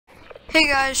Hey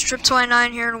guys,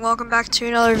 Trip29 here, and welcome back to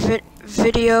another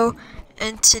video.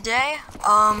 And today,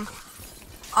 I'm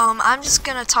just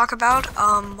gonna talk about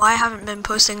why I haven't been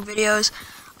posting videos.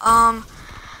 I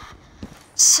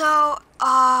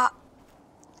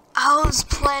was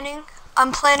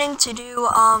I'm planning to do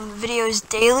videos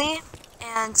daily,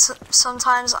 and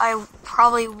sometimes I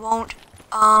probably won't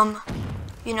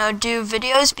do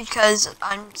videos because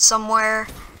I'm somewhere,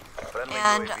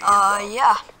 and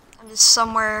yeah, I'm just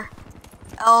somewhere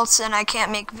else and I can't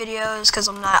make videos because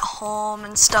I'm not at home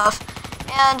and stuff.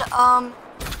 And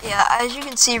yeah, as you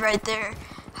can see right there,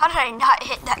 how did I not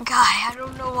hit that guy? I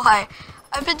don't know why.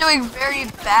 I've been doing very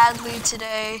badly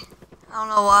today. I don't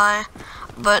know why,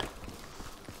 but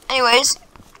anyways,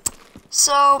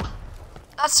 so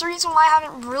that's the reason why I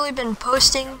haven't really been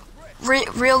posting.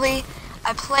 Really,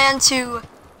 I plan to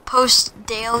post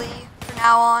daily from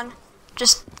now on.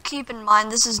 Just keep in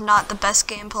mind, this is not the best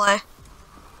gameplay.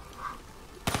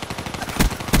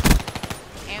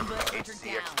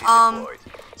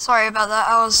 Sorry about that.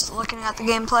 I was looking at the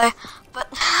gameplay, but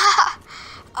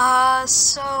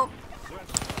so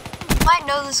you might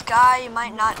know this guy, you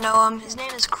might not know him. His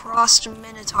name is Crossed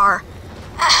Minotaur,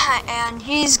 and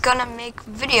he's gonna make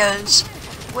videos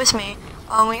with me.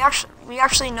 We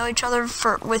actually know each other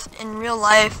in real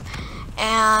life,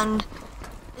 and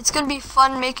it's gonna be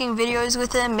fun making videos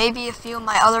with him. Maybe a few of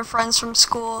my other friends from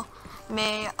school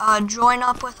may join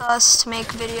up with us to make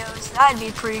videos. That'd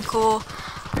be pretty cool.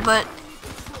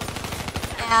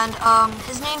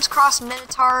 His name's Cross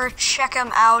Minotaur. Check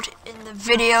him out in the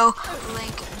video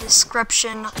link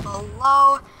description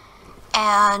below.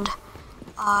 And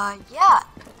yeah,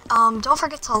 don't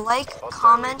forget to like,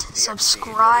 comment,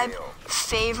 subscribe,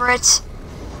 favorite.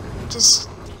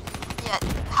 Yeah,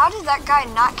 how did that guy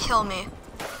not kill me?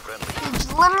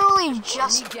 He literally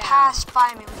just passed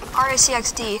by me with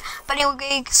RACXD. But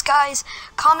anyways, guys,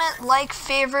 comment, like,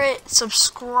 favorite,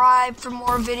 subscribe for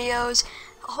more videos.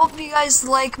 I hope you guys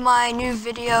like my new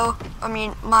video.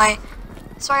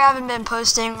 Sorry I haven't been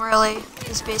posting, really,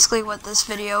 is basically what this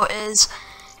video is.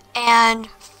 And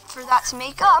for that to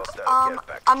make up,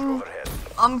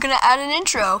 I'm gonna add an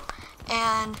intro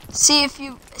and see if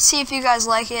you guys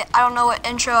like it. I don't know what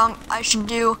intro I should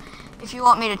do. If you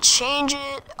want me to change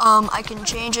it, I can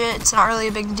change it. It's not really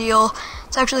a big deal.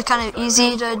 It's actually kind of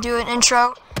easy to do an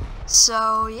intro.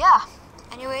 So yeah,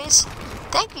 anyways,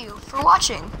 thank you for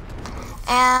watching.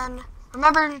 And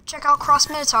remember to check out Cross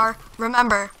Minotaur.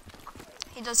 Remember,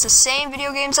 he does the same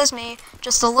video games as me,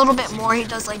 just a little bit more. He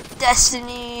does like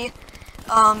Destiny,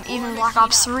 even Black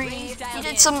Ops 3. He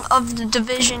did some of the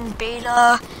Division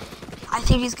beta. I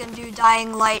think he's gonna do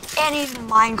Dying Light and even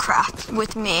Minecraft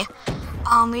with me.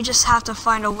 We just have to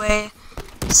find a way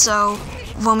so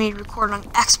when we record on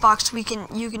Xbox,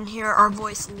 you can hear our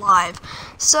voice live.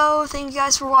 So thank you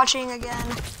guys for watching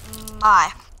again.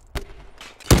 Bye.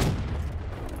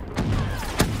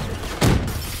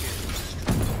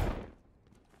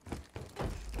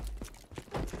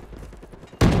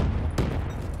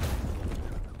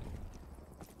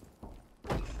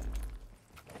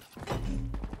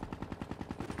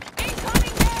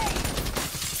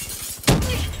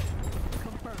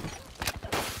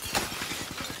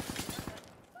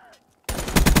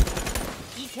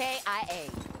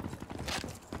 KIA.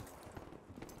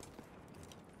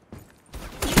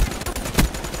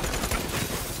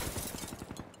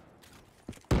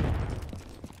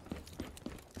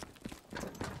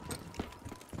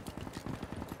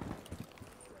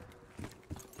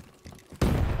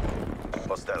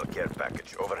 Hostile care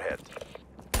package overhead.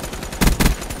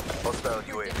 Hostile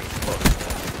UAV spotted.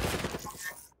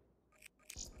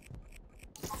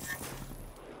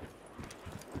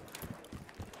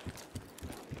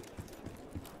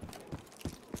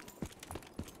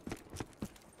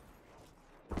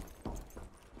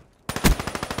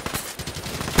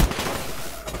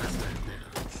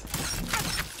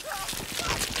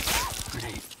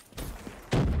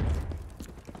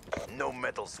 No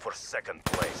medals for second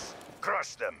place.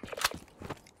 Crush them!